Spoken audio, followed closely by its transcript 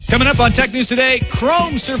Coming up on Tech News Today,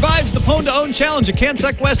 Chrome survives the Pwn-to-Own challenge at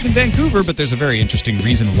CanSec West in Vancouver, but there's a very interesting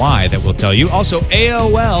reason why that we'll tell you. Also,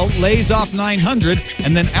 AOL lays off 900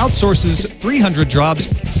 and then outsources 300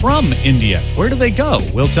 jobs from India. Where do they go?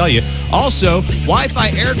 We'll tell you. Also,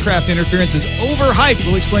 Wi-Fi aircraft interference is overhyped.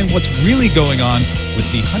 We'll explain what's really going on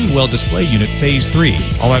with the Honeywell display unit Phase 3.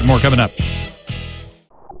 All that and more coming up.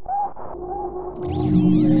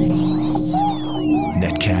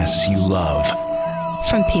 Netcasts you love.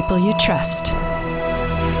 From people you trust.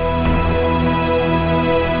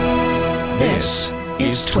 This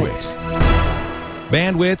is Twit.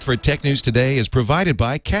 Bandwidth for Tech News Today is provided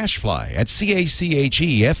by CashFly at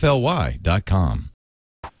CACHEFLY.com.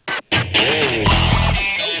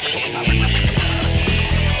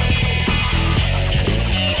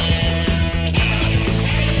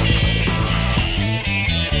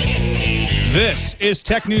 This is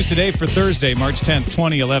Tech News Today for Thursday, March 10th,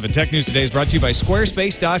 2011. Tech News Today is brought to you by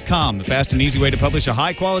Squarespace.com, the fast and easy way to publish a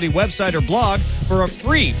high-quality website or blog. For a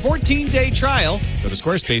free 14-day trial, go to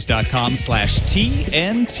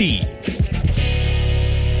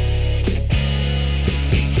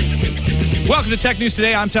squarespace.com/TNT. Welcome to Tech News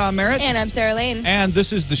Today. I'm Tom Merritt. And I'm Sarah Lane. And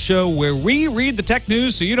this is the show where we read the tech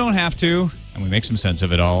news so you don't have to. And we make some sense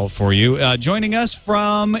of it all for you. Joining us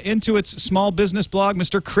from Intuit's small business blog,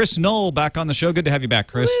 Mr. Chris Knoll, back on the show. Good to have you back,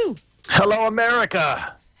 Chris. Woo. Hello,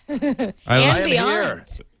 America. And I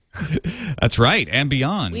beyond. That's right, and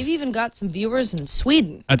beyond. We've even got some viewers in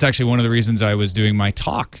Sweden. That's actually one of the reasons I was doing my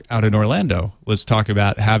talk out in Orlando, was talk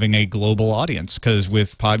about having a global audience, because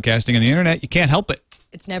with podcasting and the internet, you can't help it.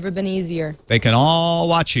 It's never been easier. They can all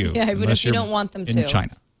watch you. Yeah, even if you don't want them to. In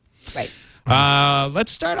China. Right.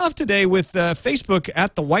 Let's start off today with Facebook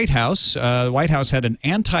at the White House. The White House had an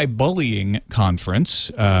anti-bullying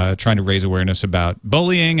conference trying to raise awareness about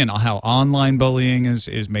bullying and how online bullying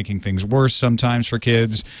is making things worse sometimes for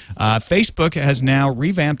kids. Facebook has now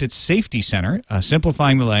revamped its safety center,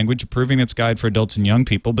 simplifying the language, improving its guide for adults and young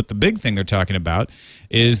people. But the big thing they're talking about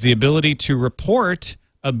is the ability to report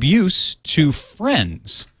abuse to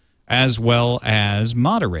friends as well as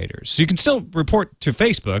moderators. So you can still report to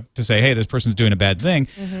Facebook to say, hey, this person's doing a bad thing.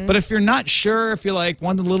 Mm-hmm. But if you're not sure, if you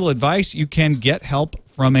want a little advice, you can get help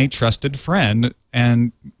from a trusted friend,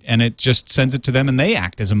 and it just sends it to them, and they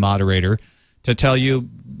act as a moderator to tell you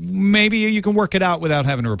maybe you can work it out without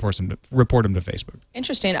having to report them to Facebook.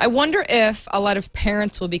 Interesting. I wonder if a lot of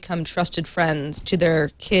parents will become trusted friends to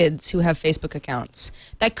their kids who have Facebook accounts.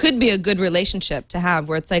 That could be a good relationship to have,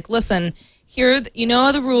 where it's like, listen, here, you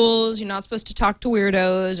know the rules. You're not supposed to talk to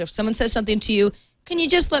weirdos. Or if someone says something to you, can you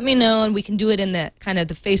just let me know, and we can do it in the kind of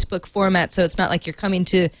the Facebook format, so it's not like you're coming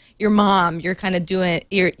to your mom. You're kind of doing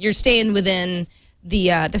you're staying within the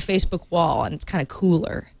Facebook wall, and it's kind of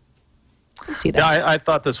cooler. I can see that. Yeah, I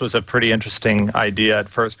thought this was a pretty interesting idea at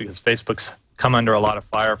first, because Facebook's come under a lot of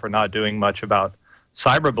fire for not doing much about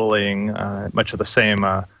cyberbullying, much of the same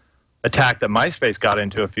attack that MySpace got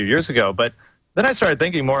into a few years ago. But then I started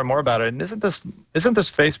thinking more and more about it, and isn't this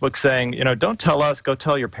Facebook saying, don't tell us, go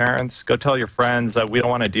tell your parents, go tell your friends that we don't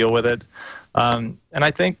want to deal with it? And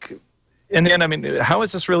I think, in the end, how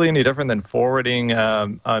is this really any different than forwarding a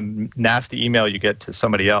nasty email you get to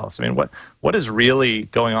somebody else? What is really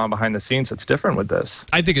going on behind the scenes that's different with this?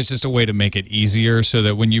 I think it's just a way to make it easier, so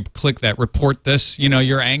that when you click that report this,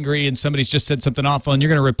 you're angry and somebody's just said something awful and you're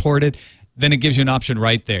going to report it. Then it gives you an option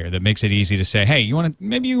right there that makes it easy to say, hey,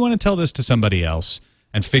 maybe you want to tell this to somebody else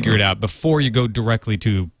and figure it out before you go directly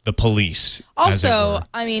to the police. Also,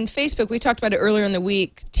 Facebook, we talked about it earlier in the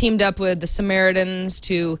week, teamed up with the Samaritans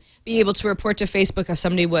to be able to report to Facebook if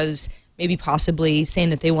somebody was maybe possibly saying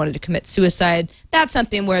that they wanted to commit suicide. That's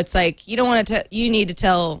something where it's like, you don't want to. You need to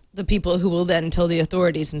tell the people who will then tell the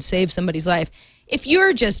authorities and save somebody's life.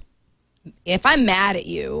 If I'm mad at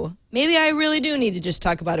you, maybe I really do need to just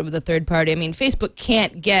talk about it with a third party. Facebook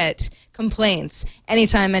can't get complaints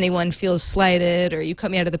anytime anyone feels slighted or you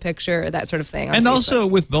cut me out of the picture or that sort of thing. And Facebook. Also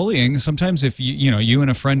with bullying, sometimes if you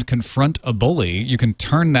and a friend confront a bully, you can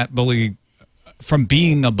turn that bully from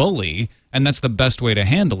being a bully, and that's the best way to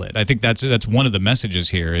handle it. I think that's one of the messages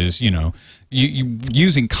here is, you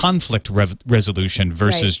using conflict resolution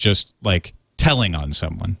versus just like telling on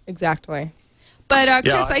someone. Exactly. But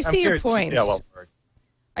Chris, I see your point. Yeah,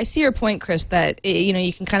 I see your point, Chris, that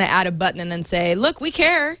you can kind of add a button and then say, "Look, we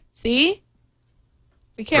care. See,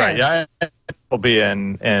 we care." Right. Yeah. Will be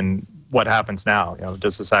in what happens now.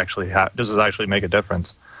 Does this actually make a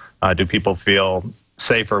difference? Do people feel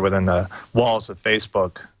safer within the walls of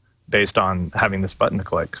Facebook based on having this button to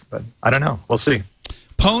click? But I don't know. We'll see.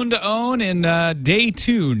 Pwn to own in day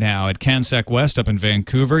 2 now at CanSec West up in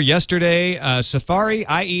Vancouver. Yesterday, Safari,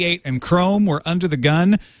 IE8, and Chrome were under the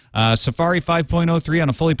gun. Safari 5.03 on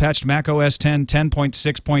a fully patched Mac OS 10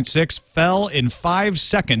 10.6.6 fell in 5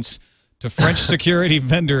 seconds to French security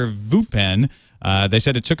vendor VUPEN. They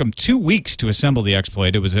said it took them 2 weeks to assemble the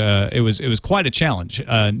exploit. It was quite a challenge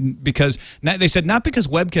because they said not because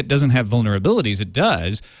WebKit doesn't have vulnerabilities, it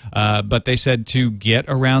does, but they said to get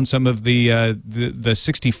around some of the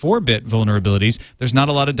 64-bit vulnerabilities, there's not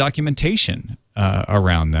a lot of documentation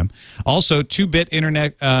around them. Also, 32-bit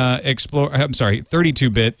Internet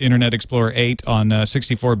Explorer 8 on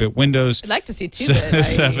 64-bit Windows. I'd like to see 2-bit.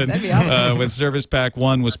 7 that'd be awesome. with Service Pack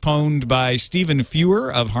 1 was pwned by Stephen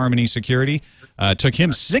Fewer of Harmony Security. Took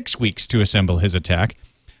him 6 weeks to assemble his attack.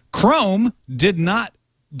 Chrome did not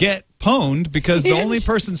get pwned because the only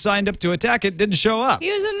person signed up to attack it didn't show up.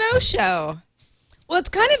 He was a no-show. Well, it's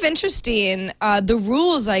kind of interesting. The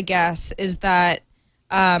rules, I guess, is that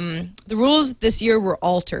the rules this year were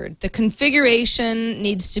altered. The configuration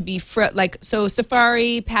needs to be so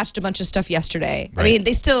Safari patched a bunch of stuff yesterday. Right. I mean,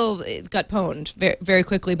 they still got pwned very, very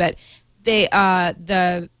quickly, but they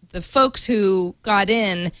the folks who got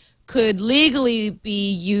in could legally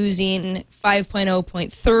be using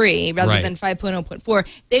 5.0.3 rather than 5.0.4.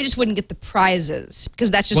 They just wouldn't get the prizes because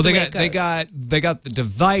that's just the way it goes. They got the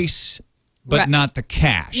device, but not the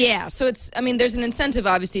cache. Yeah, so there's an incentive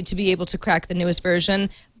obviously to be able to crack the newest version,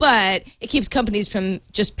 but it keeps companies from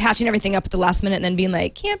just patching everything up at the last minute and then being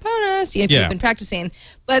like, can't pwn us, if you've been practicing.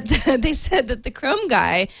 But they said that the Chrome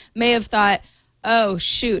guy may have thought, oh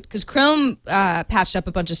shoot, because Chrome patched up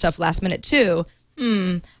a bunch of stuff last minute too.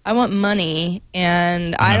 I want money,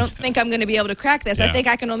 and I don't think I'm going to be able to crack this. Yeah. I think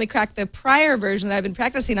I can only crack the prior version that I've been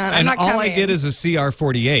practicing on. And I'm not all coming. I get is a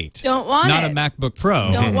CR48. Don't want not it. Not a MacBook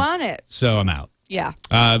Pro. Don't want it. So I'm out. Yeah.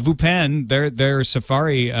 VUPEN, their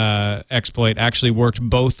Safari exploit actually worked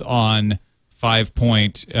both on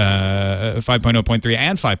 5.0.3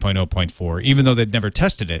 and 5.0.4, even though they'd never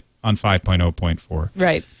tested it on 5.0.4.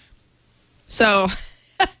 Right. So,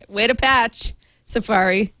 way to patch,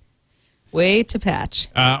 Safari. Way to patch.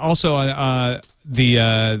 Also,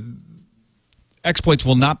 the exploits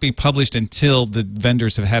will not be published until the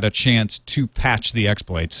vendors have had a chance to patch the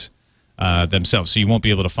exploits themselves. So you won't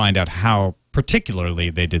be able to find out how particularly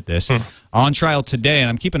they did this. On trial today, and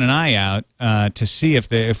I'm keeping an eye out to see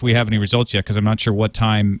if we have any results yet, because I'm not sure what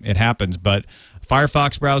time it happens. But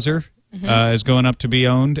Firefox browser is going up to be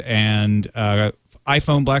owned, and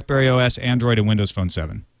iPhone, BlackBerry OS, Android, and Windows Phone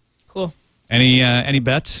 7. Cool. Any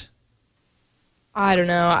bets? I don't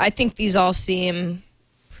know. I think these all seem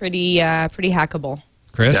pretty hackable.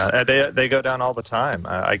 Chris? Yeah, they go down all the time.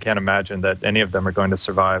 I can't imagine that any of them are going to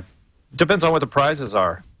survive. Depends on what the prizes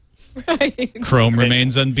are. Right. Chrome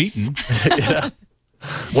remains unbeaten. Yeah.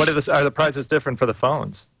 What are the prizes different for the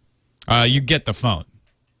phones? You get the phone.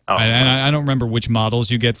 Oh, And I don't remember which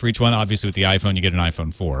models you get for each one. Obviously, with the iPhone, you get an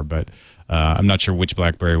iPhone 4, but I'm not sure which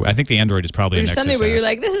BlackBerry. I think the Android is probably There's an something XSS. where you're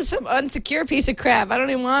like, this is some unsecure piece of crap. I don't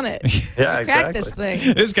even want it. Yeah, Crack this thing.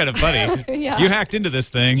 It is kind of funny. Yeah. You hacked into this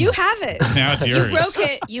thing. You have it. Now it's yours. You broke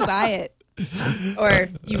it. You buy it. Or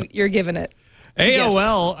you're given it.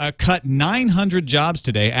 AOL cut 900 jobs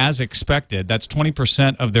today, as expected. That's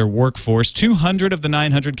 20% of their workforce. 200 of the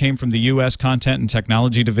 900 came from the U.S. content and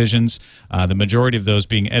technology divisions, the majority of those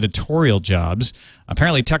being editorial jobs.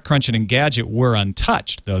 Apparently, TechCrunch and Engadget were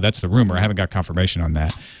untouched, though. That's the rumor. I haven't got confirmation on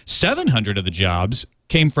that. 700 of the jobs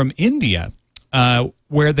came from India,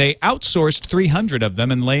 where they outsourced 300 of them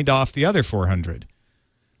and laid off the other 400,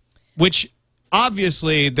 which...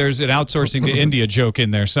 Obviously, there's an outsourcing to India joke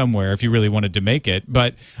in there somewhere if you really wanted to make it.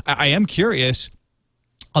 But I am curious,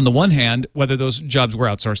 on the one hand, whether those jobs were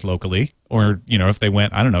outsourced locally or, if they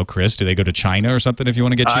went, I don't know, Chris, do they go to China or something if you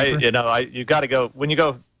want to get cheaper? You got to go when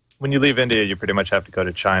you leave India, you pretty much have to go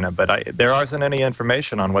to China. But there isn't any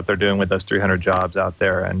information on what they're doing with those 300 jobs out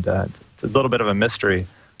there, and it's a little bit of a mystery.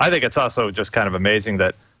 I think it's also just kind of amazing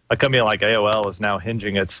that a company like AOL is now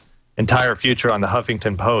hinging its entire future on the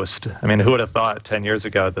Huffington Post. I mean, who would have thought 10 years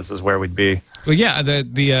ago this is where we'd be? Well, yeah,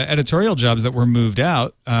 the editorial jobs that were moved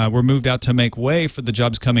out to make way for the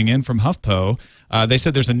jobs coming in from HuffPo. They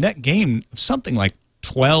said there's a net gain of something like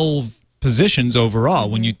 12 positions overall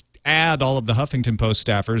when you add all of the Huffington Post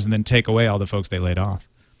staffers and then take away all the folks they laid off.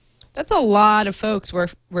 That's a lot of folks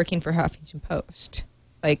working for Huffington Post.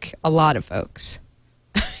 Like, a lot of folks.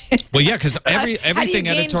 Well, yeah, because everything gain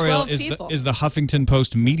editorial 12 people? is the Huffington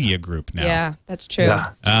Post media group now. Yeah, that's true.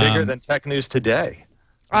 Yeah, it's bigger than Tech News Today.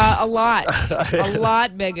 A lot. A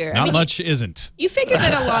lot bigger. Not much isn't. You figure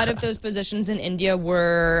that a lot of those positions in India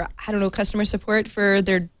were, I don't know, customer support for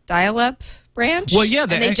their dial-up branch. Well, yeah,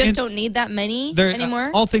 and they just don't need that many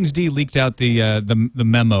anymore. All Things D leaked out the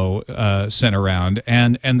memo sent around,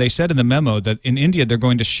 and they said in the memo that in India they're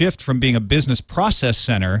going to shift from being a business process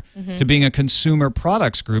center to being a consumer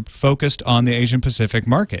products group focused on the Asian Pacific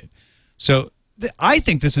market. So I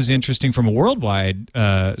think this is interesting from a worldwide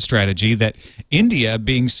strategy, that India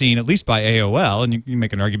being seen, at least by AOL, and you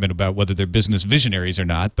make an argument about whether they're business visionaries or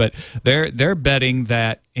not, but they're betting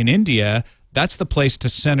that in India, that's the place to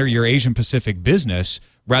center your Asian Pacific business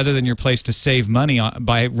rather than your place to save money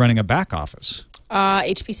by running a back office.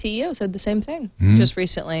 HP CEO said the same thing just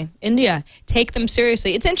recently. India, take them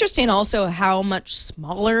seriously. It's interesting also how much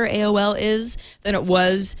smaller AOL is than it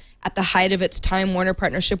was at the height of its Time Warner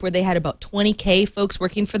partnership, where they had about 20K folks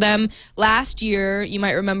working for them. Last year, you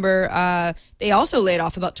might remember, they also laid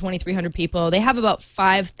off about 2,300 people. They have about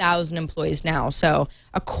 5,000 employees now, so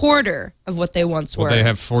a quarter of what they once were. They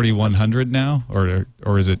have 4,100 now, or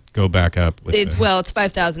is it go back up? Well, it's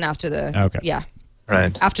 5,000 after the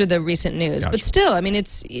after the recent news. Gotcha. But still, I mean,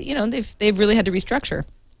 it's they've really had to restructure.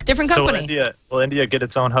 Different company. So will India get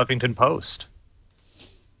its own Huffington Post?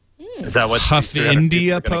 Is that what Huff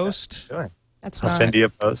India Post? That's Huff not India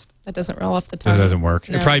Post. That doesn't roll off the tongue. That doesn't work.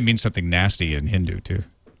 No. It probably means something nasty in Hindu too.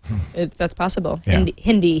 That's possible. Yeah.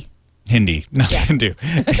 Hindi. Not Yeah. Hindu.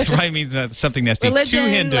 It probably means something nasty Religion, to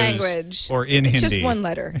Hindus language, or in it's Hindi. just one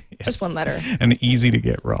letter. Yes. Just one letter. And easy to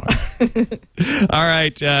get wrong. All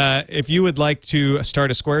right. If you would like to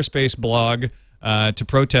start a Squarespace blog to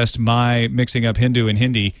protest my mixing up Hindu and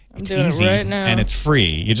Hindi, it's doing it easy right now. and it's free.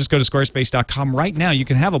 You just go to squarespace.com right now. You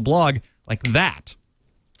can have a blog like that.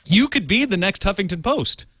 You could be the next Huffington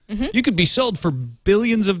Post. You could be sold for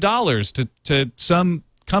billions of dollars to some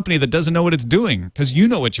company that doesn't know what it's doing, because you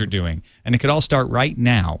know what you're doing, and it could all start right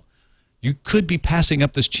now. You could be passing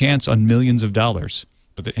up this chance on millions of dollars.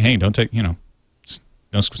 But hey, don't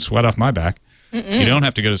sweat off my back. You don't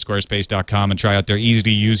have to go to squarespace.com and try out their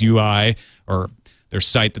easy-to-use UI or their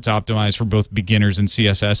site that's optimized for both beginners and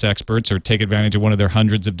CSS experts, or take advantage of one of their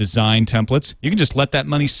hundreds of design templates. You can just let that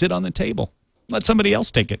money sit on the table. Let somebody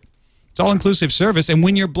else take it. It's all-inclusive service, and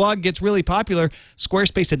when your blog gets really popular,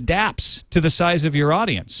 Squarespace adapts to the size of your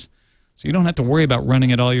audience. So you don't have to worry about running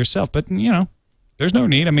it all yourself. But, there's no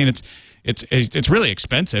need. I mean, it's really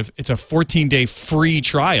expensive. It's a 14-day free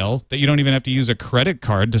trial that you don't even have to use a credit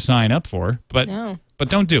card to sign up for. But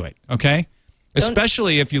don't do it, okay?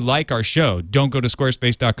 Especially if you like our show. Don't go to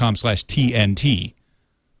squarespace.com/TNT.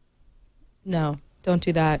 No, don't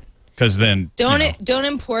do that. Because then don't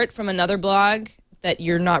import from another blog that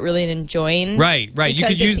you're not really enjoying. Right. You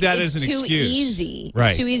could use that as an excuse. It's too easy. Right.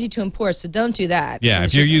 It's too easy to import, so don't do that. Yeah,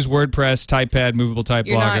 if you use WordPress, TypePad, Movable Type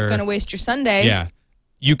you're Blogger. not going to waste your Sunday. Yeah.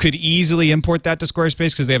 You could easily import that to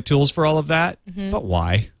Squarespace because they have tools for all of that. But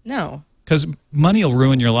why? No. Because money will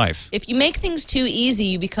ruin your life. If you make things too easy,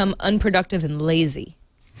 you become unproductive and lazy.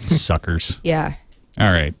 Suckers. Yeah.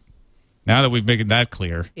 All right. Now that we've made that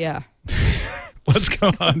clear, Yeah. let's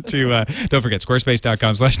go on to, don't forget,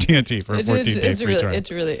 squarespace.com/TNT for a 14-day free trial.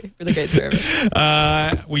 It's really great service.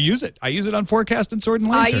 We use it. I use it on Forecast and Sword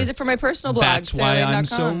and I Laser. use it for my personal blog. That's why I'm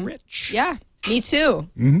so sarahrain.com. rich. Yeah, me too.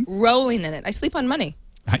 Rolling in it. I sleep on money.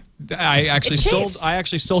 I actually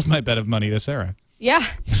chafes. sold my bed of money to Sarah. Yeah.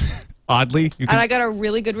 Oddly. And I got a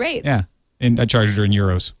really good rate. Yeah. And I charged her in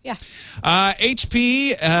euros. Yeah.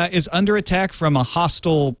 HP is under attack from a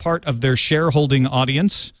hostile part of their shareholding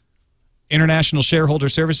audience. International Shareholder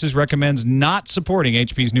Services recommends not supporting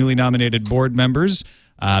HP's newly nominated board members.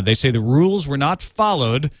 They say the rules were not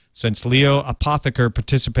followed since Leo Apotheker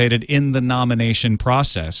participated in the nomination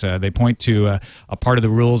process. They point to a part of the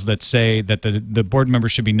rules that say that the board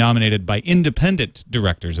members should be nominated by independent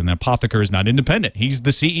directors, and Apotheker is not independent. He's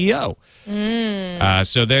the CEO.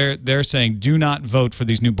 So they're saying do not vote for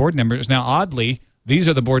these new board members. Now, oddly, these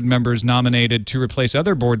are the board members nominated to replace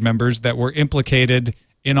other board members that were implicated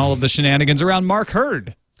in all of the shenanigans around Mark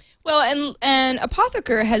Hurd. Well, and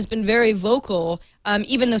Apotheker has been very vocal,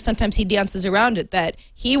 even though sometimes he dances around it, that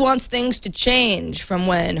he wants things to change from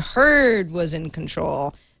when Hurd was in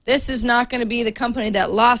control. This is not going to be the company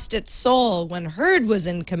that lost its soul when Hurd was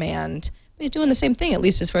in command. But he's doing the same thing, at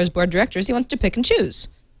least as far as board directors. He wants to pick and choose.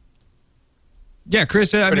 Yeah,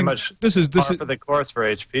 Chris. I Pretty mean, much this is par for the course for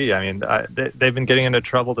HP. I mean, they've been getting into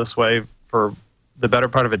trouble this way for the better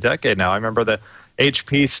part of a decade now. I remember the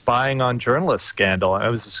HP spying on journalists scandal. I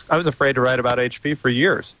was afraid to write about HP for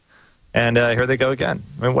years, and here they go again.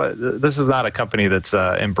 I mean, this is not a company that's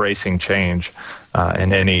embracing change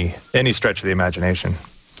in any stretch of the imagination.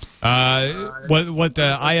 What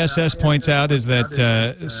the ISS points out is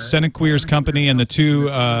that Senequier's company and the two,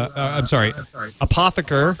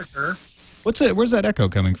 Apotheker What's it? Where's that echo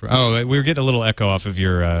coming from? Oh, we were getting a little echo off of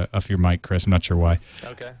your mic, Chris. I'm not sure why.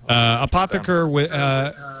 Okay. Apotheker with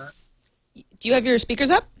Do you have your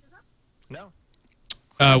speakers up? No.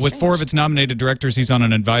 with 4 of its nominated directors, he's on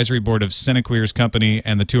an advisory board of Senequier's company,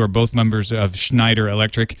 and the 2 are both members of Schneider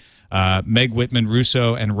Electric. Meg Whitman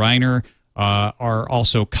Russo and Reiner are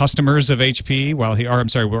also customers of HP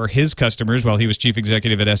were his customers while he was chief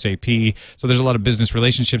executive at SAP. So there's a lot of business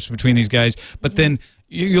relationships between these guys. But then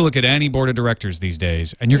you look at any board of directors these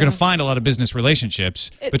days, and you're going to find a lot of business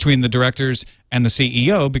relationships between the directors and the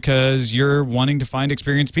CEO because you're wanting to find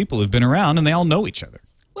experienced people who've been around and they all know each other.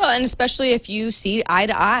 Well, and especially if you see eye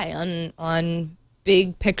to eye on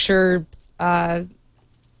big picture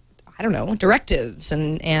directives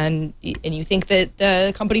and you think that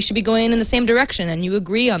the company should be going in the same direction and you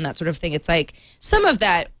agree on that sort of thing. It's like some of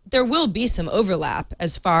that, there will be some overlap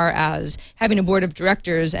as far as having a board of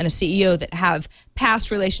directors and a CEO that have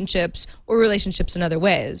past relationships or relationships in other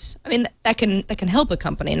ways. I mean, that can help a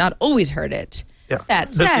company, not always hurt it. Yeah.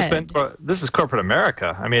 That said, this is corporate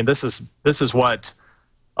America. I mean, this is what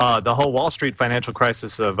the whole Wall Street financial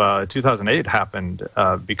crisis of 2008 happened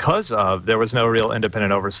because of there was no real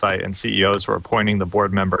independent oversight, and CEOs were appointing the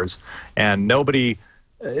board members, and nobody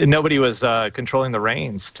was controlling the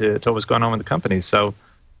reins to what was going on with the company. So,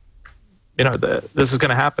 this is going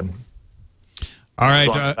to happen. All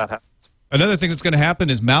right. Another thing that's going to happen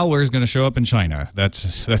is malware is going to show up in China.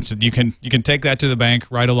 That's you can take that to the bank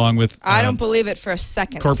right along with. I don't believe it for a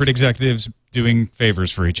second. Corporate executives doing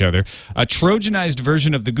favors for each other. A Trojanized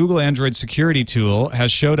version of the Google Android security tool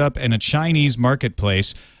has showed up in a Chinese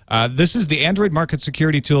marketplace. This is the Android market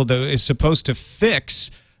security tool that is supposed to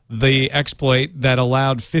fix the exploit that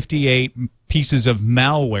allowed 58 pieces of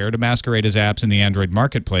malware to masquerade as apps in the Android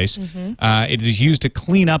marketplace. It is used to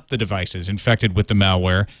clean up the devices infected with the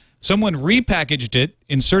malware. Someone repackaged it,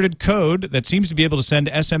 inserted code that seems to be able to send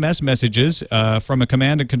SMS messages from a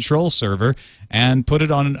command and control server, and put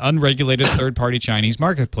it on an unregulated third-party Chinese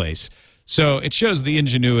marketplace. So it shows the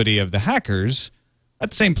ingenuity of the hackers.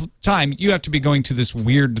 At the same time, you have to be going to this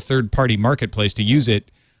weird third-party marketplace to use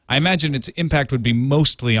it. I imagine its impact would be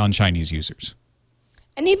mostly on Chinese users.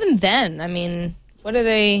 And even then, I mean, what do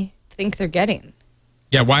they think they're getting?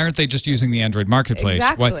 Yeah, why aren't they just using the Android marketplace?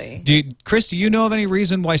 Exactly. Chris, do you know of any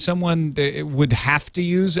reason why someone would have to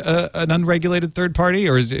use an unregulated third party,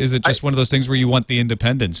 or is it just one of those things where you want the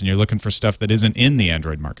independence and you're looking for stuff that isn't in the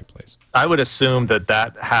Android marketplace? I would assume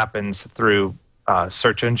that happens through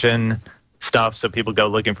search engine stuff, so people go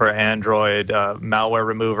looking for Android malware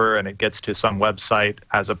remover and it gets to some website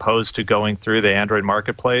as opposed to going through the Android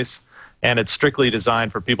marketplace. And it's strictly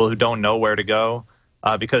designed for people who don't know where to go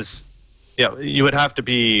because you would have to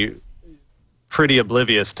be pretty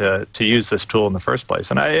oblivious to use this tool in the first place.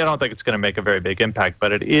 And I don't think it's going to make a very big impact,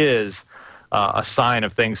 but it is a sign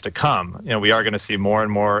of things to come. We are going to see more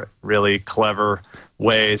and more really clever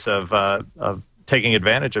ways of taking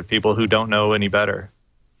advantage of people who don't know any better.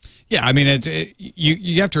 Yeah, I mean,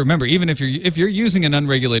 you have to remember, even if you're using an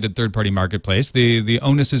unregulated third-party marketplace, the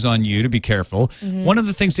onus is on you to be careful. One of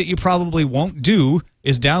the things that you probably won't do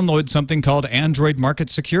is download something called Android Market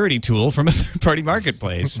Security Tool from a third-party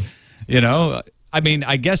marketplace. I mean,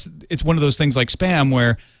 I guess it's one of those things like spam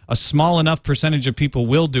where a small enough percentage of people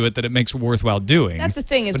will do it that it makes it worthwhile doing. That's the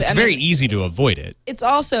thing. But it's very easy to avoid it.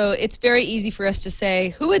 It's very easy for us to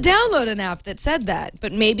say, who would download an app that said that?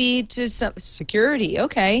 But maybe to some security,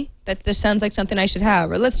 okay, that this sounds like something I should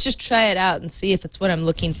have. Or let's just try it out and see if it's what I'm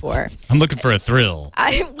looking for. I'm looking for a thrill.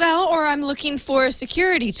 Or I'm looking for a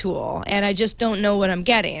security tool, and I just don't know what I'm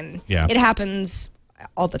getting. Yeah. It happens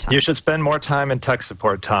all the time. You should spend more time in tech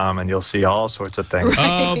support, Tom, and you'll see all sorts of things.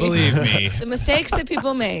 Right. Oh, believe me. The mistakes that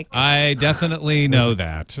people make. I definitely know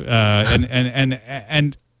that.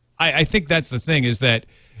 And I think that's the thing is that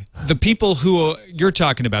the people who you're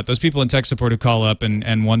talking about, those people in tech support who call up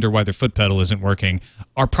and wonder why their foot pedal isn't working,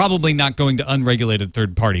 are probably not going to unregulated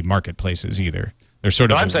third-party marketplaces either. They're sort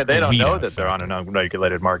of. I'm saying they don't know that they're on an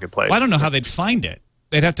unregulated marketplace. Well, I don't know how they'd find it.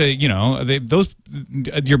 They'd have to,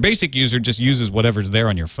 your basic user just uses whatever's there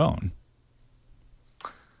on your phone. I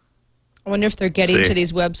wonder if they're getting to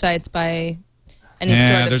these websites by any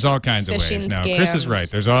sort of there's all kinds of ways now. Chris is right.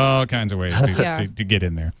 There's all kinds of ways to get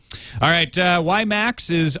in there. All right,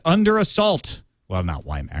 WiMAX is under assault. Well, not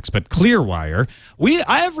WiMAX, but Clearwire.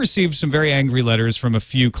 I have received some very angry letters from a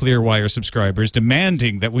few Clearwire subscribers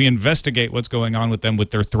demanding that we investigate what's going on with them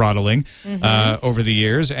with their throttling over the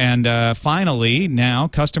years. And finally, now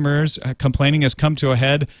customers complaining has come to a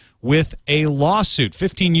head with a lawsuit.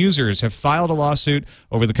 15 users have filed a lawsuit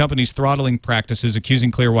over the company's throttling practices,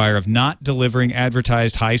 accusing Clearwire of not delivering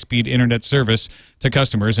advertised high-speed internet service to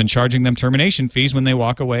customers and charging them termination fees when they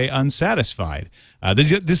walk away unsatisfied.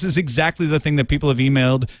 This is exactly the thing that people have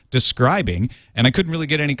emailed describing, and I couldn't really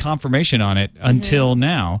get any confirmation on it until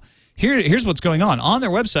now. Here's what's going on. On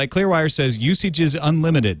their website, Clearwire says usage is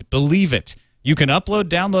unlimited. Believe it. You can upload,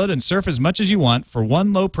 download, and surf as much as you want for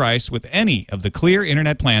one low price with any of the Clear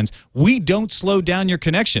internet plans. We don't slow down your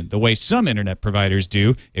connection the way some internet providers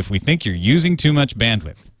do if we think you're using too much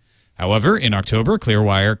bandwidth. However, in October,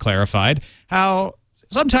 Clearwire clarified how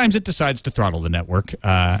sometimes it decides to throttle the network,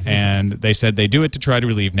 and they said they do it to try to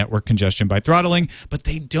relieve network congestion by throttling, but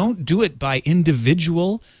they don't do it by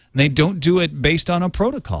individual. They don't do it based on a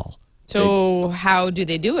protocol. So how do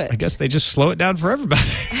they do it? I guess they just slow it down for everybody.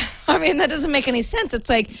 I mean, that doesn't make any sense. It's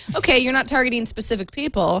like, okay, you're not targeting specific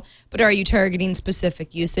people, but are you targeting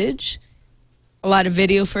specific usage? A lot of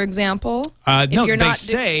video, for example? No,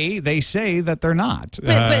 they say that they're not.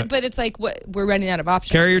 But it's like we're running out of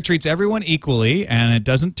options. Carrier treats everyone equally, and it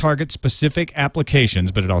doesn't target specific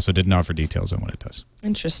applications, but it also didn't offer details on what it does.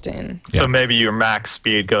 Interesting. So maybe your max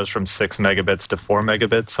speed goes from 6 megabits to 4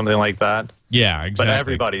 megabits, something like that? Yeah, exactly. But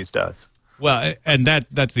everybody's does. Well, and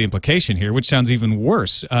that's the implication here, which sounds even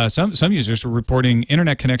worse. Some users were reporting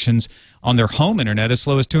internet connections on their home internet as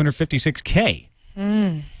slow as 256K.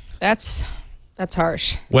 That's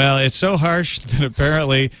harsh. Well, it's so harsh that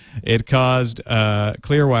apparently it caused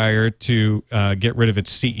Clearwire to get rid of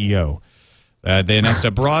its CEO. They announced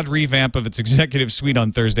a broad revamp of its executive suite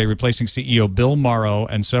on Thursday, replacing CEO Bill Morrow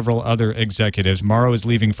and several other executives. Morrow is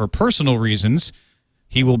leaving for personal reasons.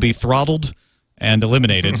 He will be throttled and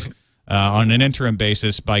eliminated on an interim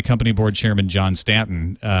basis by company board chairman John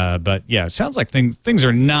Stanton. But yeah, it sounds like things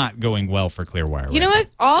are not going well for Clearwire. You know what?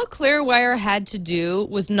 All Clearwire had to do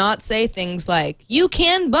was not say things like, you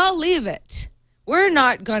can believe it. We're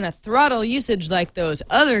not going to throttle usage like those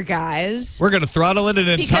other guys. We're going to throttle it in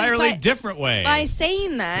an entirely different way. By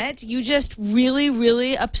saying that, you just really,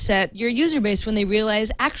 really upset your user base when they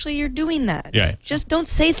realize, actually, you're doing that. Yeah. Just don't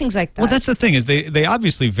say things like that. Well, that's the thing, is they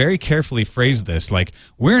obviously very carefully phrase this like,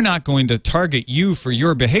 we're not going to target you for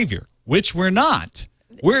your behavior, which we're not.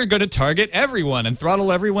 We're going to target everyone and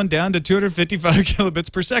throttle everyone down to 255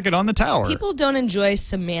 kilobits per second on the tower. People don't enjoy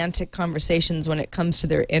semantic conversations when it comes to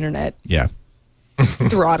their internet. Yeah.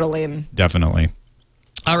 Throttling. Definitely.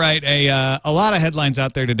 All right, a lot of headlines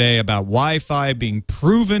out there today about Wi-Fi being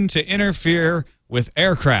proven to interfere with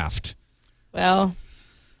aircraft. Well,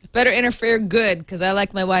 it better interfere good, because I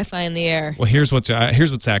like my Wi-Fi in the air. Well, here's what's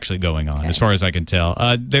actually going on, as far as I can tell.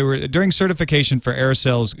 They were during certification for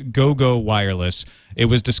Aircell's GoGo Wireless. It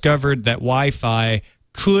was discovered that Wi-Fi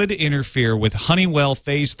could interfere with Honeywell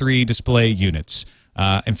Phase 3 display units.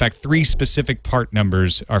 In fact, 3 specific part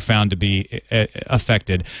numbers are found to be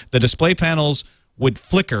affected. The display panels would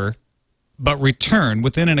flicker but return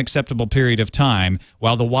within an acceptable period of time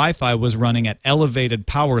while the Wi-Fi was running at elevated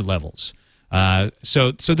power levels.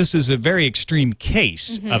 So this is a very extreme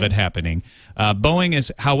case of it happening. Boeing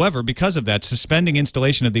is, however, because of that, suspending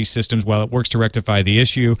installation of these systems while it works to rectify the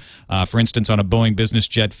issue. For instance, on a Boeing business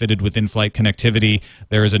jet fitted with in-flight connectivity,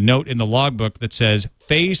 there is a note in the logbook that says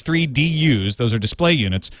Phase 3 DUs, those are display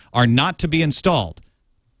units, are not to be installed.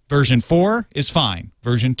 Version 4 is fine.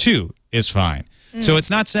 Version 2 is fine. So it's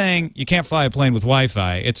not saying you can't fly a plane with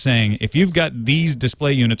Wi-Fi. It's saying if you've got these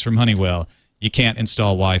display units from Honeywell, you can't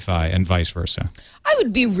install Wi-Fi, and vice versa. I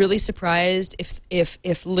would be really surprised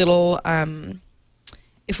if little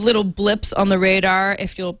blips on the radar,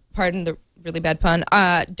 if you'll pardon the really bad pun,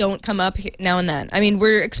 don't come up now and then. I mean,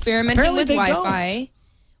 we're experimenting Apparently with they Wi-Fi. don't.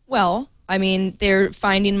 Well, I mean, they're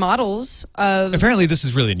finding models of. Apparently, this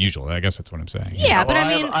is really unusual. I guess that's what I'm saying. Yeah, but Well,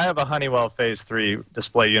 I mean, I have a Honeywell Phase 3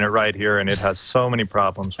 display unit right here, and it has so many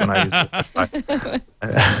problems when I use it.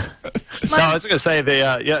 No, I was going to say,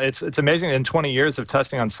 it's amazing. In 20 years of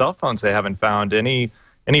testing on cell phones, they haven't found any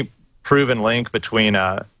proven link between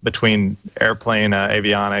airplane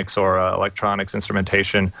avionics or electronics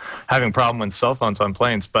instrumentation having problem with cell phones on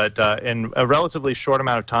planes. But in a relatively short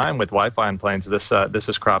amount of time with Wi-Fi on planes, this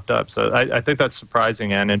has cropped up. So I think that's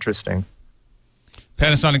surprising and interesting.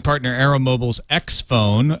 Panasonic partner AeroMobile's X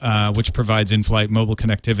Phone, which provides in-flight mobile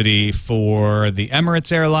connectivity for the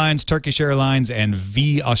Emirates Airlines, Turkish Airlines, and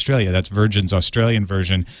V Australia, that's Virgin's Australian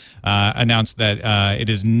version, announced that it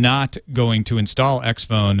is not going to install X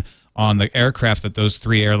Phone on the aircraft that those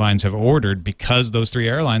 3 airlines have ordered because those 3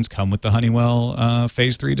 airlines come with the Honeywell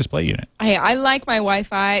Phase 3 display unit. I like my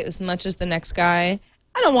Wi-Fi as much as the next guy.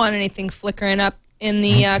 I don't want anything flickering up in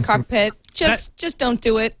the cockpit. Just don't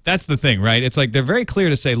do it. That's the thing, right? It's like they're very clear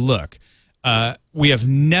to say, look, we have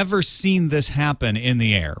never seen this happen in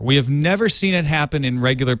the air. We have never seen it happen in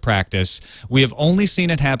regular practice. We have only seen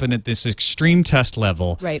it happen at this extreme test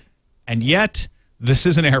level. Right. And yet, this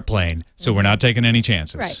is an airplane, so we're not taking any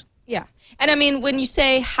chances. Right. Yeah. And I mean, when you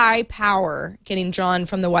say high power getting drawn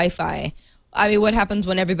from the Wi-Fi, I mean, what happens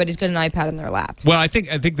when everybody's got an iPad in their lap? Well, I think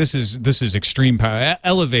this is extreme power,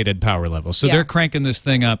 elevated power level. So they're cranking this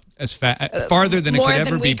thing up as farther than it could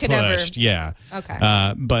ever be pushed. Yeah.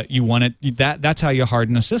 Okay. But you want it. That's how you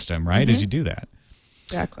harden a system, right? As you do that.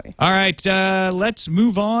 Exactly. All right. Let's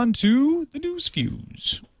move on to the news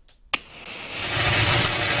fuse.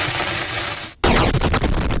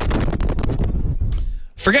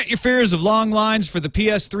 Forget your fears of long lines for the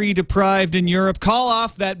PS3 deprived in Europe. Call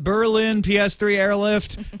off that Berlin PS3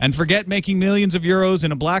 airlift and forget making millions of euros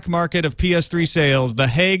in a black market of PS3 sales. The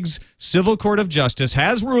Hague's Civil Court of Justice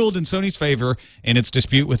has ruled in Sony's favor in its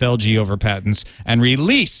dispute with LG over patents and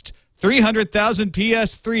released 300,000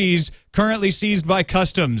 PS3s currently seized by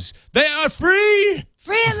customs. They are free!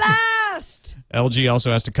 Free at last! LG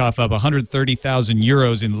also has to cough up 130,000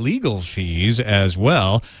 euros in legal fees as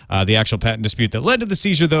well. The actual patent dispute that led to the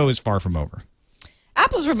seizure, though, is far from over.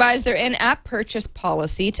 Apple's revised their in-app purchase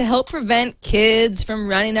policy to help prevent kids from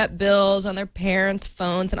running up bills on their parents'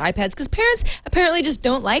 phones and iPads, because parents apparently just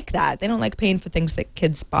don't like that. They don't like paying for things that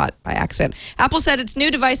kids bought by accident. Apple said its new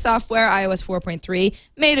device software, iOS 4.3,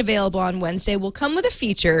 made available on Wednesday, will come with a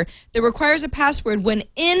feature that requires a password when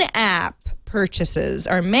in-app purchases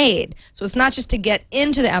are made. So it's not just to get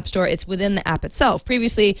into the App Store, it's within the app itself.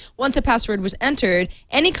 Previously, once a password was entered,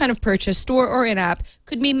 any kind of purchase, store or in-app,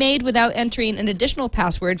 could be made without entering an additional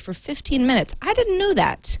password for 15 minutes. I didn't know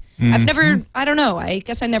that. I've never, I don't know, I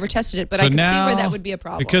guess I never tested it, but So I can see now, where that would be a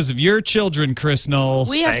problem. Because of your children, Chris Knoll.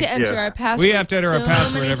 We have to Thank enter you. our password. We have to enter our so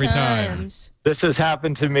password many every time. times. This has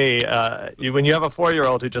happened to me. When you have a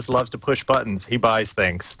 4-year-old who just loves to push buttons, he buys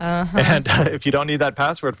things. And if you don't need that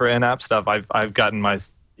password for in-app stuff, I've gotten my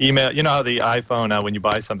email. You know how the iPhone, when you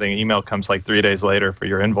buy something, email comes like 3 days later for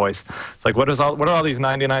your invoice. It's like, what are all these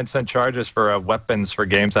 99-cent charges for weapons for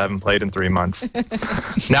games I haven't played in 3 months?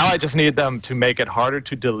 Now I just need them to make it harder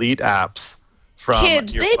to delete apps from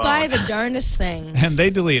Kids, your they phone. buy the darndest things. And they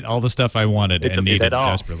delete all the stuff I wanted and delete needed it all.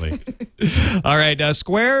 desperately. All right.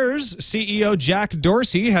 Square's CEO Jack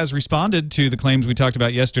Dorsey has responded to the claims we talked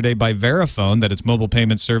about yesterday by Verifone that its mobile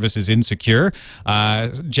payment service is insecure.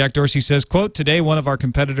 Jack Dorsey says, quote, "Today, one of our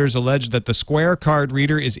competitors alleged that the Square card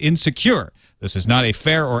reader is insecure. This is not a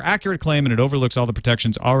fair or accurate claim, and it overlooks all the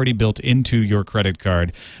protections already built into your credit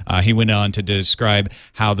card." He went on to describe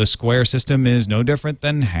how the Square system is no different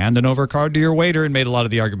than handing over a card to your waiter and made a lot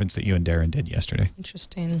of the arguments that you and Darren did yesterday.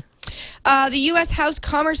 Interesting. The U.S. House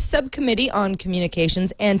Commerce Subcommittee on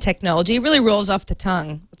Communications and Technology, really rolls off the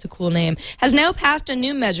tongue, that's a cool name, has now passed a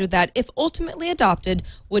new measure that, if ultimately adopted,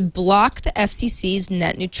 would block the FCC's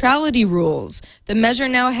net neutrality rules. The measure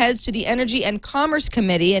now heads to the Energy and Commerce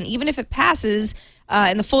Committee, and even if it passes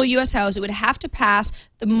in the full U.S. House, it would have to pass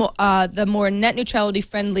the more net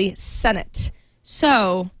neutrality-friendly Senate.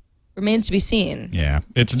 So, remains to be seen. Yeah,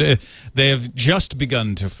 they have just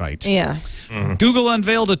begun to fight. Yeah. Google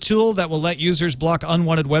unveiled a tool that will let users block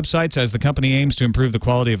unwanted websites as the company aims to improve the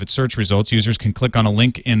quality of its search results. Users can click on a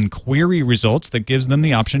link in query results that gives them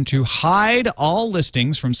the option to hide all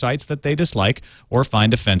listings from sites that they dislike or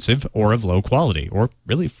find offensive or of low quality, or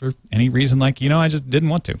really for any reason like, I just didn't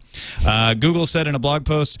want to. Google said in a blog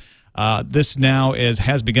post, this now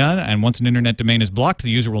has begun, and once an internet domain is blocked, the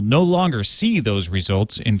user will no longer see those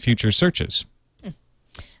results in future searches.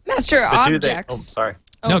 Master But Objects. sorry.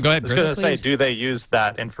 No, go ahead, I was Chris. going to say, Please. do they use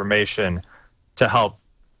that information to help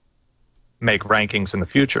make rankings in the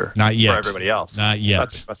future Not yet. for everybody else? Not yet.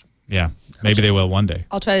 That's the question. Yeah, maybe they will one day.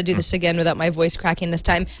 I'll try to do this again without my voice cracking this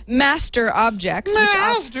time. Master Objects,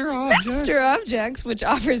 which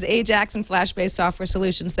offers Ajax and Flash-based software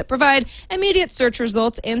solutions that provide immediate search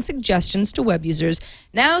results and suggestions to web users,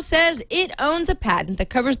 now says it owns a patent that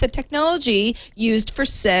covers the technology used for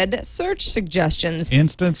said search suggestions.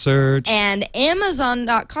 Instant search. And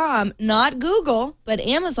Amazon.com, not Google, but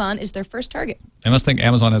Amazon is their first target. I must think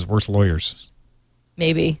Amazon has worse lawyers.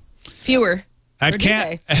 Maybe. Fewer. At Or do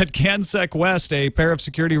they? CanSec West, a pair of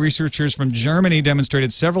security researchers from Germany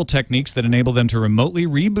demonstrated several techniques that enable them to remotely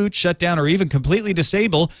reboot, shut down, or even completely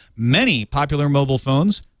disable many popular mobile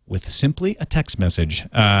phones with simply a text message.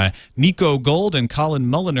 Nico Gold and Colin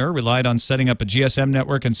Mulliner relied on setting up a GSM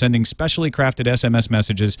network and sending specially crafted SMS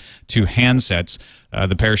messages to handsets.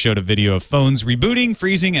 The pair showed a video of phones rebooting,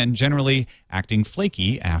 freezing, and generally acting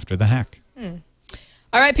flaky after the hack.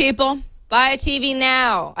 All right, people. Buy a TV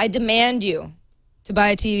now. I demand you to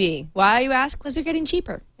buy a TV. Why, you ask? Because they're getting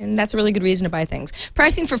cheaper, and that's a really good reason to buy things.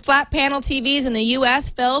 Pricing for flat panel TVs in the U.S.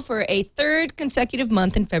 fell for a third consecutive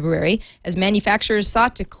month in February as manufacturers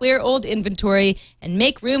sought to clear old inventory and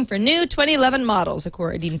make room for new 2011 models,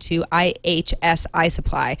 according to IHS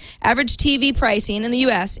iSupply. Average TV pricing in the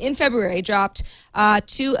U.S. in February dropped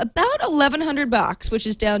to about $1,100, which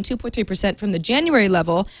is down 2.3% from the January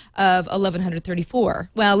level of $1,134.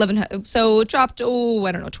 Well, so it dropped,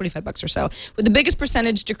 $25 or so, with the biggest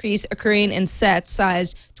percentage decrease occurring in sets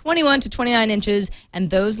sized 21 to 29 inches and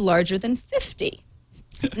those larger than 50.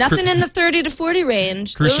 Nothing in the 30 to 40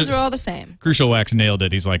 range. Those are all the same. Crucial Wax nailed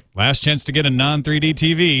it. He's like, last chance to get a non-3D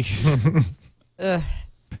TV. Ugh.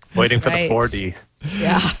 Waiting for the 4D.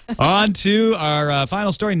 Yeah. On to our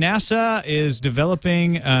final story. NASA is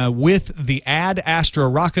developing with the Ad Astra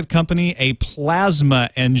rocket company a plasma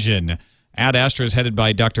engine. Ad Astra is headed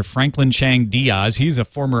by Dr. Franklin Chang Diaz. He's a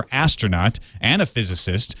former astronaut and a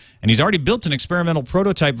physicist, and he's already built an experimental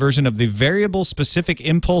prototype version of the Variable Specific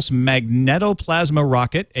Impulse Magnetoplasma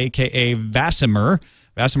rocket, a.k.a. VASIMR.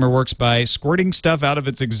 VASIMR works by squirting stuff out of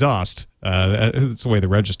its exhaust. That's the way the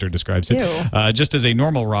register describes it. Just as a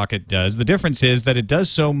normal rocket does. The difference is that it does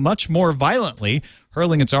so much more violently,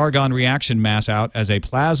 hurling its argon reaction mass out as a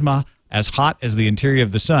plasma as hot as the interior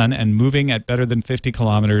of the sun and moving at better than 50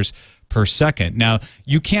 kilometers per second. Now,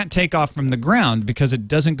 you can't take off from the ground because it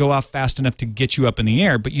doesn't go off fast enough to get you up in the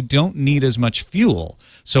air, but you don't need as much fuel.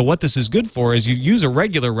 So what this is good for is you use a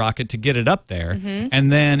regular rocket to get it up there,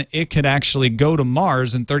 and then it could actually go to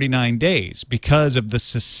Mars in 39 days because of the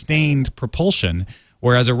sustained propulsion,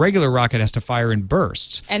 whereas a regular rocket has to fire in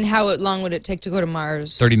bursts. And how long would it take to go to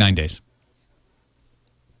Mars? 39 days.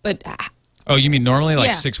 But Oh, you mean normally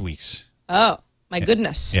like 6 weeks? Oh, my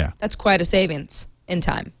goodness. Yeah. That's quite a savings in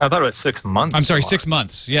time. I thought it was 6 months. I'm sorry, more. 6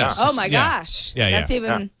 months. Yes. Oh my gosh. Yeah, That's yeah.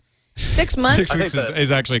 even 6 months. 6 weeks is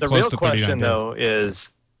actually the close real to 39 question, days. though,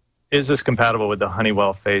 is this compatible with the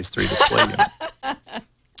Honeywell Phase 3 display unit?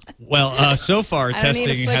 Well, so far I don't need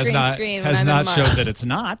a testing has flickering not screen when I'm in showed Mars. that it's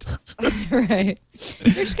not. Right.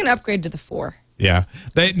 They're just going to upgrade to the 4. Yeah.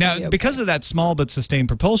 be Now, okay. because of that small but sustained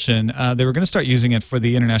propulsion, they were going to start using it for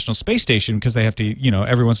the International Space Station because they have to,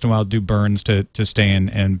 every once in a while do burns to stay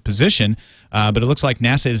in position. But it looks like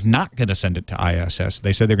NASA is not going to send it to ISS.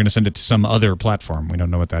 They said they're going to send it to some other platform. We don't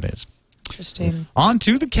know what that is. Interesting. On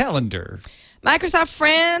to the calendar. Microsoft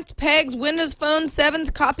France pegs Windows Phone 7's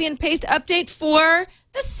copy and paste update for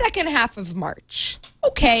the second half of March.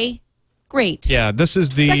 Okay. Great. Yeah, this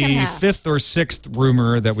is the Second half. 5th or 6th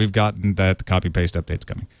rumor that we've gotten that the copy paste update's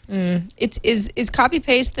coming. Is copy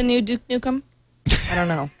paste the new Duke Nukem? I don't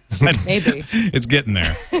know. Maybe. It's getting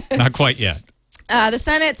there. Not quite yet. The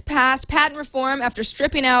Senate's passed patent reform after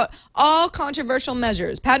stripping out all controversial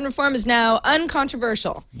measures. Patent reform is now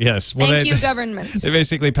uncontroversial. Yes. Well, Thank you, government. They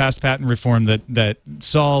basically passed patent reform that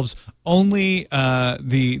solves only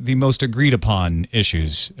the most agreed upon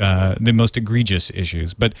issues, the most egregious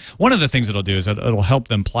issues. But one of the things it'll do is it'll help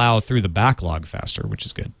them plow through the backlog faster, which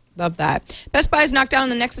is good. Love that. Best Buy's knocked down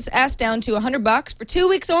the Nexus S down to $100 for 2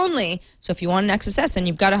 weeks only. So if you want a Nexus S and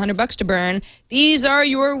you've got $100 to burn, these are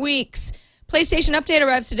your weeks. PlayStation update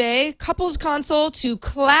arrives today. Couples console to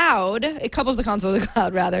cloud. It couples the console to the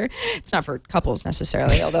cloud, rather. It's not for couples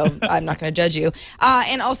necessarily, although I'm not going to judge you.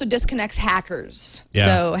 And also disconnects hackers. Yeah.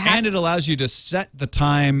 So and it allows you to set the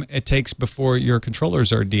time it takes before your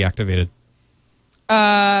controllers are deactivated.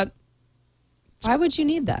 why would you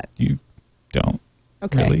need that? You don't.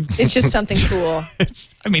 Okay. Really? It's just something cool.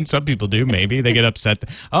 Some people do, maybe. They get upset.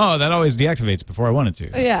 Oh, that always deactivates before I want it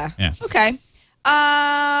to. Yeah. Yeah. Okay.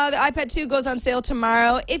 The iPad 2 goes on sale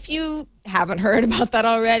tomorrow. If you haven't heard about that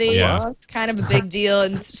already, Yeah. it's kind of a big deal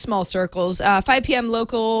in small circles. 5 p.m.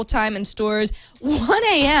 local time in stores. 1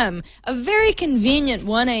 a.m. A very convenient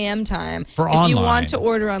 1 a.m. time For if you online. want to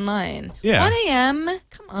order online. Yeah. 1 a.m.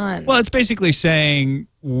 Come on. Well, it's basically saying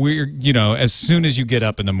as soon as you get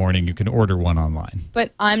up in the morning, you can order one online.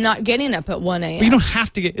 But I'm not getting up at 1 a.m. But you don't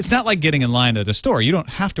have to it's not like getting in line at a store. You don't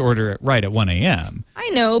have to order it right at 1 a.m. I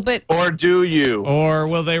know, but Or do you? Or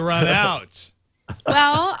will they run out?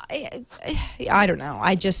 well, I don't know.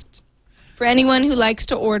 For anyone who likes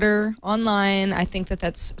to order online, I think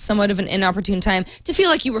that's somewhat of an inopportune time to feel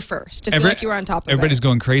like you were first, to feel like you were on top of Everybody's it.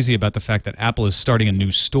 going crazy about the fact that Apple is starting a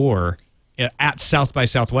new store at South by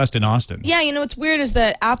Southwest in Austin. Yeah, what's weird is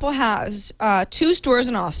that Apple has 2 stores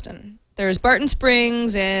in Austin. There's Barton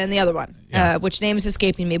Springs and the other one, which name is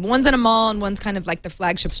escaping me. But one's in a mall and one's kind of like the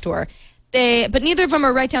flagship store. But neither of them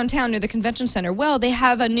are right downtown near the convention center. Well, they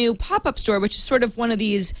have a new pop-up store, which is sort of one of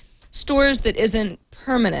these stores that isn't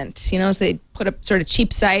permanent, you know, so they put up sort of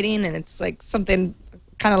cheap siding and it's like something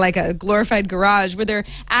kind of like a glorified garage where they're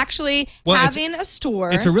actually having a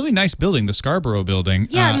store. It's a really nice building, the Scarborough building.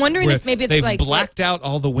 Yeah, I'm wondering if maybe it's they've blacked out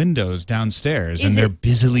all the windows downstairs and they're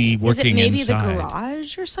busily working inside. Is it maybe the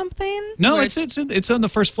garage or something? No, it's on the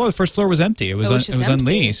first floor. The first floor was empty. It was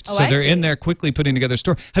unleased. Oh, so they're in there quickly putting together a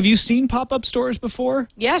store. Have you seen pop-up stores before?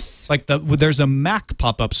 Yes. Like there's a Mac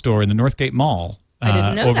pop-up store in the Northgate Mall. I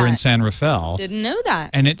didn't know over that. in San Rafael. Didn't know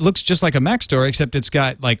that. And it looks just like a Mac store, except it's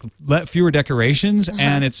got like fewer decorations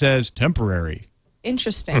and it says temporary.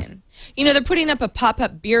 Interesting. You know, they're putting up a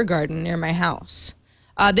pop-up beer garden near my house.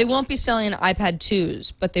 They won't be selling iPad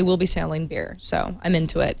 2s, but they will be selling beer. So I'm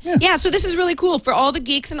into it. Yeah, so this is really cool for all the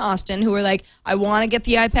geeks in Austin who are like, I want to get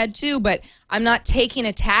the iPad 2, but I'm not taking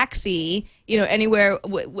a taxi, you know, anywhere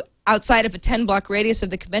outside of a 10-block radius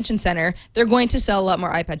of the convention center. They're going to sell a lot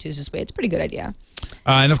more iPad 2s this way. It's a pretty good idea.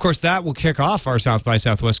 And, of course, that will kick off our South by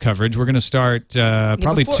Southwest coverage. We're going to start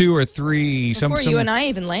probably 2 or 3. Before you and I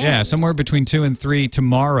even land. Yeah, somewhere between 2 and 3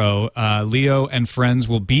 tomorrow. Leo and friends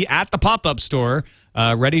will be at the pop-up store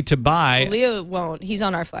ready to buy. Well, Leo won't. He's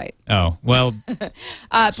on our flight. Oh, well,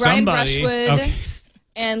 Brian Brushwood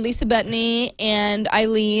and Lisa Bettany and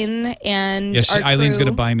Eileen and our Eileen's crew,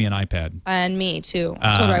 going to buy me an iPad. and me, too.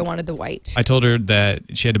 I told her I wanted the white. I told her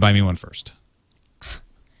that she had to buy me one first.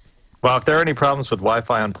 Well, if there are any problems with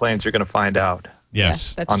Wi-Fi on planes, you're going to find out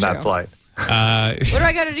Yes, that's on true. that flight. What do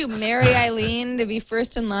I got to do? Marry Eileen to be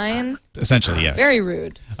first in line? essentially, yes. Very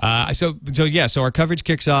rude. So our coverage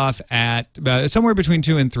kicks off at somewhere between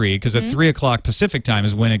 2 and 3, because at 3 o'clock Pacific time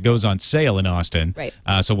is when it goes on sale in Austin. Right.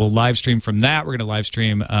 So we'll live stream from that. We're going to live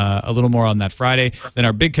stream a little more on that Friday. Then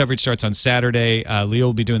our big coverage starts on Saturday. Leo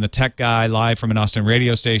will be doing the Tech Guy live from an Austin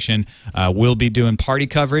radio station. We'll be doing party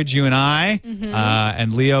coverage, you and I,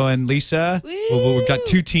 and Leo and Lisa. We've got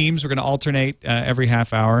 2 teams. We're going to alternate every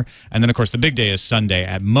half hour. And then, of course, the big day is Sunday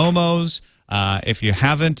at Momo's. If you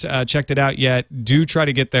haven't checked it out yet, do try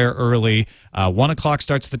to get there early. 1 o'clock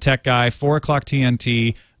starts the Tech Guy. 4 o'clock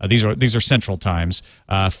TNT. These are Central times.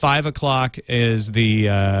 5 o'clock is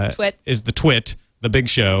the Twit, the big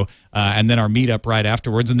show, and then our meetup right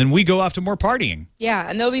afterwards, and then we go off to more partying. Yeah,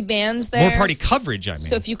 and there'll be bands there. More party coverage, I mean.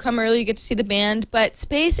 So if you come early, you get to see the band, but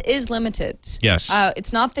space is limited. Yes.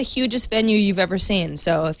 It's not the hugest venue you've ever seen,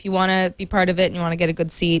 so if you want to be part of it and you want to get a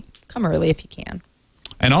good seat, come early if you can.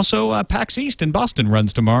 And also, PAX East in Boston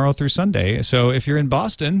runs tomorrow through Sunday. So if you're in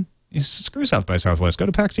Boston, screw South by Southwest. Go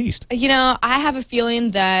to PAX East. You know, I have a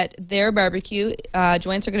feeling that their barbecue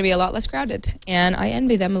joints are going to be a lot less crowded, and I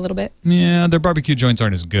envy them a little bit. Yeah, their barbecue joints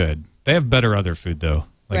aren't as good. They have better other food, though,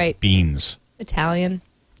 like beans. Italian.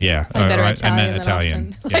 Yeah. Like better I Italian meant than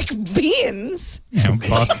Italian. Austin. Yeah. Like beans. You know,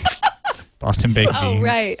 Boston baked beans. Oh,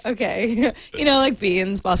 right. Okay. You know, like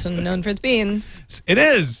beans. Boston known for its beans. It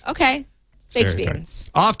is. Okay. Baked Stereotype.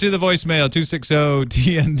 beans. Off to the voicemail.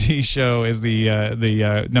 260-TNT show is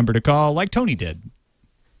the number to call, like Tony did.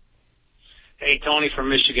 Hey, Tony from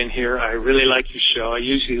Michigan here. I really like your show. I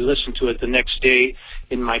usually listen to it the next day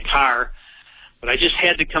in my car, but I just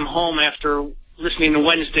had to come home after listening to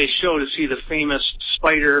Wednesday's show to see the famous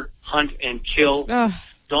spider hunt and kill. Ugh.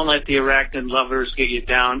 Don't let the arachnid lovers get you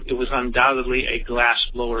down. It was undoubtedly a glass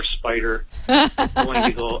blower spider going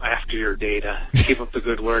to go after your data. Keep up the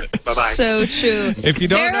good work. Bye-bye. So true. If you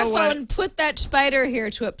don't know what, Verifone put that spider here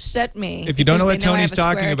to upset me. if you don't know what because they I Tony's have a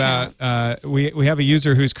talking Square about, account. we have a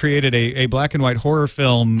user who's created a black and white horror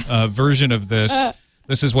film version of this.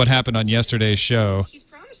 This is what happened on yesterday's show. He's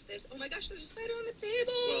promised this. Oh my gosh, there's a spider on the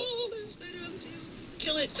table. There's a spider on the table.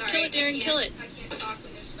 Kill it. Kill it, Darren. Kill it. I can't talk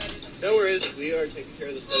when there's spiders on the No worries, we are taking care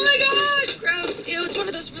of the Oh my gosh, gross. Ew, it's one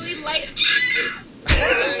of those really light.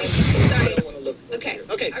 Sorry. I don't want to look over Okay.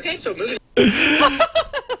 here. Okay, so moving.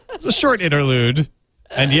 It's a short interlude,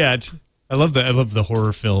 and yet I love the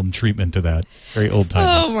horror film treatment to that. Very old time.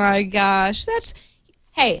 Oh my gosh.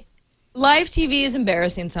 Hey, live TV is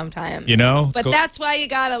embarrassing sometimes. You know? But that's why you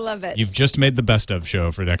gotta love it. You've just made the best of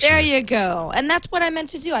show for next There year. you go. And that's what I meant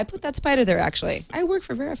to do. I put that spider there, actually. I work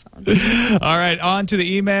for Verifone. All right, on to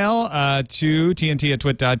the email to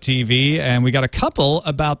tnt@twit.tv, and we got a couple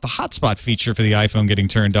about the hotspot feature for the iPhone getting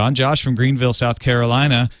turned on. Josh from Greenville, South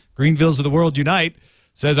Carolina, Greenvilles of the world unite,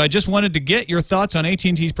 says, I just wanted to get your thoughts on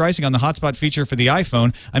AT&T's pricing on the hotspot feature for the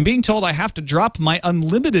iPhone. I'm being told I have to drop my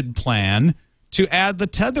unlimited plan to add the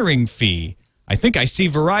tethering fee. I think I see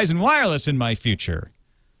Verizon Wireless in my future.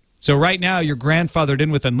 So right now you're grandfathered in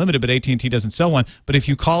with unlimited, but AT&T doesn't sell one. But if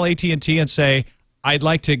you call AT&T and say, I'd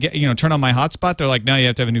like to turn on my hotspot, they're like, no, you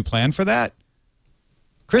have to have a new plan for that.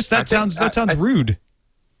 Chris, that sounds rude.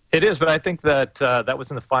 It is, but I think that that was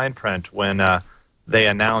in the fine print when they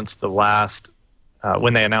announced the last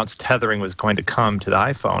when they announced tethering was going to come to the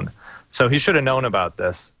iPhone. So he should have known about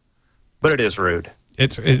this, but it is rude.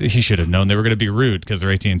 He should have known they were going to be rude because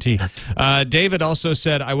they're AT&T. David also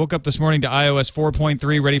said, I woke up this morning to iOS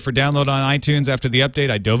 4.3 ready for download on iTunes. After the update,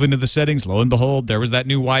 I dove into the settings. Lo and behold, there was that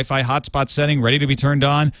new Wi-Fi hotspot setting ready to be turned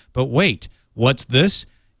on. But wait, what's this?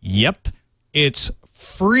 Yep, it's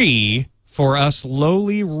free for us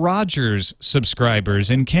lowly Rogers subscribers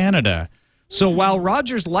in Canada. So while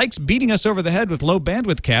Rogers likes beating us over the head with low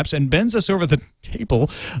bandwidth caps and bends us over the table,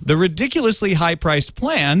 the ridiculously high-priced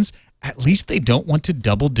plans, at least they don't want to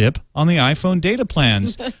double dip on the iPhone data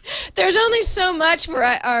plans. There's only so much for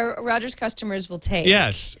our Rogers customers will take.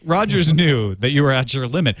 Yes, Rogers knew that you were at your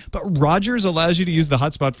limit, but Rogers allows you to use the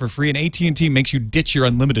hotspot for free, and AT&T makes you ditch your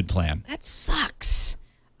unlimited plan. That sucks.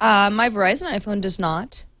 My Verizon iPhone does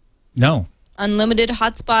not. No. Unlimited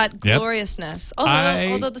hotspot gloriousness.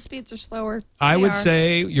 Although the speeds are slower. I would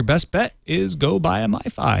say your best bet is go buy a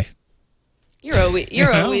MiFi. You're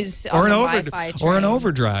always on the Wi-Fi train. Or an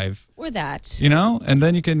overdrive. Or that. And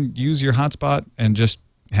then you can use your hotspot and just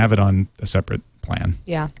have it on a separate plan.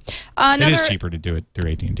 Yeah. It is cheaper to do it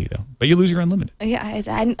through AT&T, though. But you lose your unlimited. Yeah,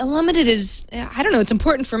 unlimited is, I don't know, it's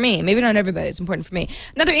important for me. Maybe not everybody, it's important for me.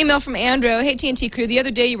 Another email from Andrew. Hey, TNT crew, the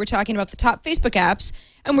other day you were talking about the top Facebook apps,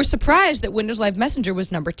 and we're surprised that Windows Live Messenger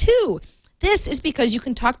was number 2. This is because you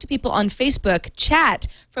can talk to people on Facebook chat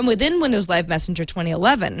from within Windows Live Messenger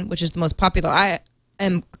 2011, which is the most popular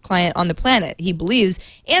IM client on the planet, he believes,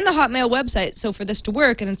 and the Hotmail website. So for this to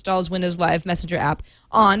work, it installs Windows Live Messenger app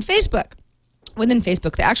on Facebook. Within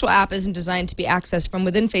Facebook. The actual app isn't designed to be accessed from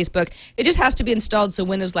within Facebook. It just has to be installed so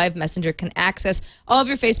Windows Live Messenger can access all of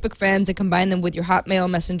your Facebook friends and combine them with your Hotmail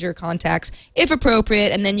Messenger contacts if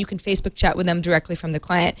appropriate, and then you can Facebook chat with them directly from the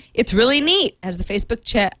client. It's really neat, as the Facebook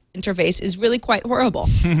chat interface is really quite horrible.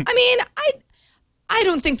 I mean, I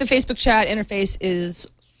don't think the Facebook chat interface is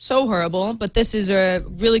so horrible, but this is a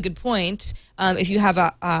really good point if you have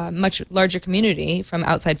a much larger community from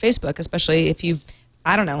outside Facebook, especially if you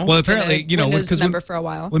I don't know. Well, apparently, because member for a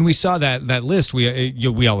while. When we saw that list,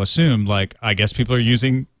 we all assumed, like, I guess people are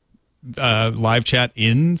using live chat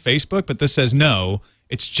in Facebook, but this says no.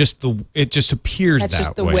 It just appears That's that way. That's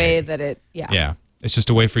just the way that it. Yeah. Yeah. It's just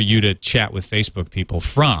a way for you to chat with Facebook people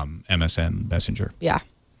from MSN Messenger. Yeah.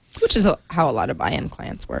 Which is how a lot of IM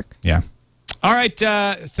clients work. Yeah. All right.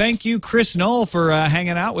 Thank you, Chris Knoll, for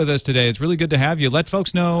hanging out with us today. It's really good to have you. Let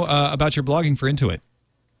folks know about your blogging for Intuit.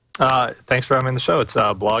 Thanks for having me on the show. It's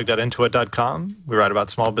blog.intuit.com. We write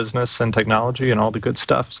about small business and technology and all the good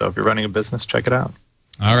stuff. So if you're running a business, check it out.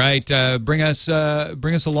 All right. Bring us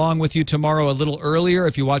along with you tomorrow a little earlier.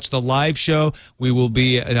 If you watch the live show, we will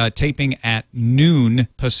be taping at noon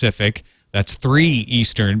Pacific. That's 3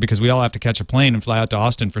 Eastern, because we all have to catch a plane and fly out to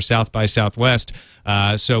Austin for South by Southwest.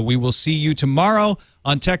 So we will see you tomorrow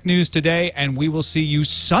on Tech News Today, and we will see you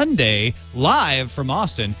Sunday live from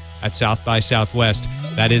Austin at South by Southwest.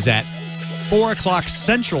 That is at 4 o'clock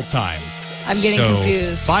Central Time. I'm getting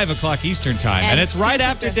confused. 5 o'clock Eastern Time. And it's right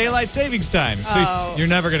after Pacific. Daylight Savings Time. So you're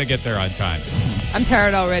never going to get there on time. I'm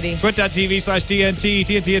tired already. Twit.tv/TNT,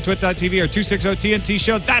 TNT at twit.tv, or 260-TNT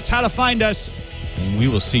Show. That's how to find us. And we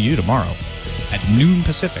will see you tomorrow at noon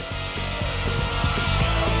Pacific.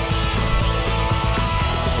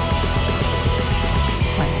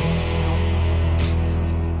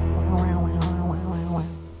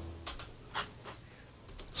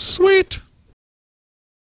 Sweet.